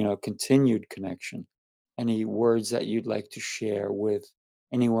and continued connection. Any words that you'd like to share with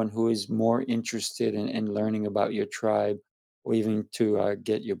anyone who is more interested in learning about your tribe or even to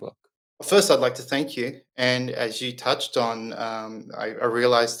get your book? Well, first, I'd like to thank you. And as you touched on, I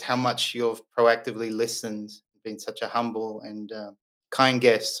realized how much you've proactively listened, been such a humble and kind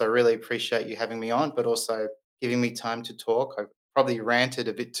guest. So I really appreciate you having me on, but also giving me time to talk. I probably ranted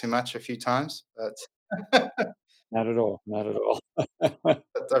a bit too much a few times, but Not at all. Not at all.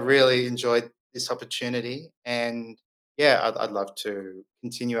 I really enjoyed this opportunity. And yeah, I'd love to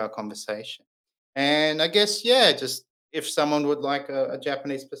continue our conversation. And I guess, yeah, just if someone would like a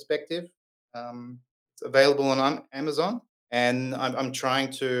Japanese perspective, it's available on Amazon. And I'm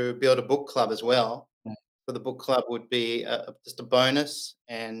trying to build a book club as well. So the book club would be just a bonus,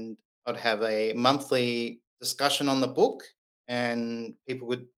 and I'd have a monthly discussion on the book, and people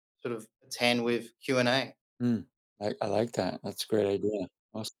would sort of attend with Q&A. Mm, I like that. That's a great idea.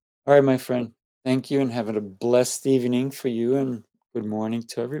 Awesome. All right, my friend. Thank you and having a blessed evening for you and good morning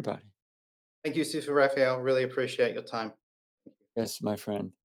to everybody. Thank you, Sifu Raphael. Really appreciate your time. Yes, my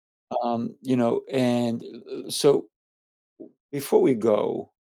friend. And so before we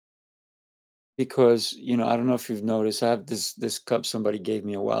go, because I don't know if you've noticed, I have this cup somebody gave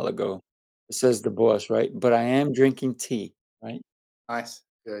me a while ago. It says the boss, right? But I am drinking tea, right? Nice.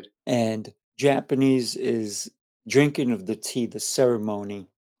 Good. And Japanese is drinking of the tea, the ceremony,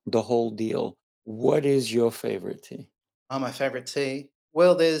 the whole deal. What is your favorite tea? Oh, my favorite tea.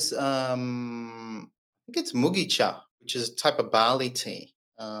 Well, there's I think it's mugicha, which is a type of barley tea.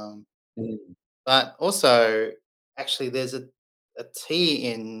 Mm, But also, actually, there's a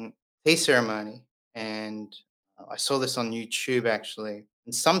tea in tea ceremony, and I saw this on YouTube actually.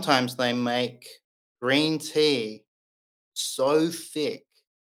 And sometimes they make green tea so thick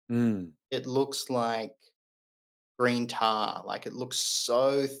mm, it looks like green tar, like it looks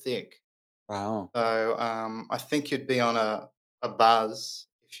so thick. wow. So I think you'd be on a buzz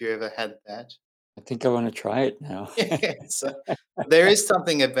if you ever had that. I think I wanna try it now. Yes, there is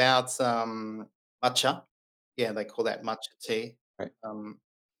something about matcha. Yeah, they call that matcha tea. Right.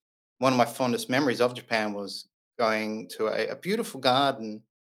 one of my fondest memories of Japan was going to a beautiful garden,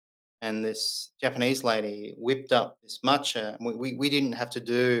 and this Japanese lady whipped up this matcha. And we didn't have to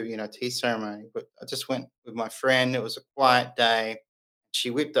do, tea ceremony, but I just went with my friend. It was a quiet day.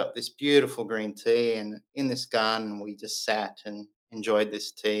 She whipped up this beautiful green tea, and in this garden, we just sat and enjoyed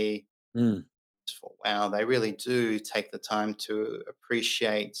this tea. Mm, Just thought, wow, they really do take the time to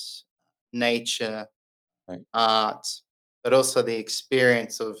appreciate nature, right. art, but also the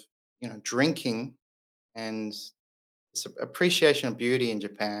experience of drinking, and this appreciation of beauty in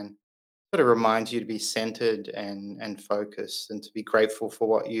Japan sort of reminds you to be centered and focused, and to be grateful for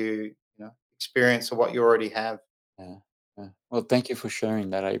what you experience or what you already have. Yeah, yeah. Well, thank you for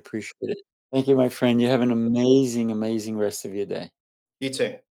sharing that. I appreciate it. Thank you, my friend. You have an amazing, amazing rest of your day. You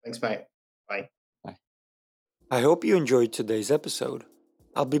too. Thanks, mate. Bye. Bye. I hope you enjoyed today's episode.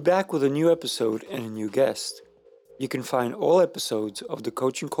 I'll be back with a new episode and a new guest. You can find all episodes of the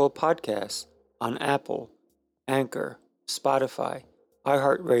Coaching Call podcast on Apple, Anchor, Spotify,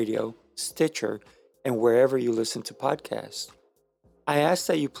 iHeartRadio, Stitcher, and wherever you listen to podcasts. I ask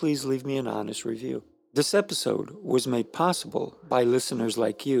that you please leave me an honest review. This episode was made possible by listeners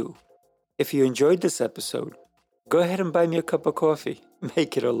like you. If you enjoyed this episode, go ahead and buy me a cup of coffee.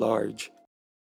 Make it a large.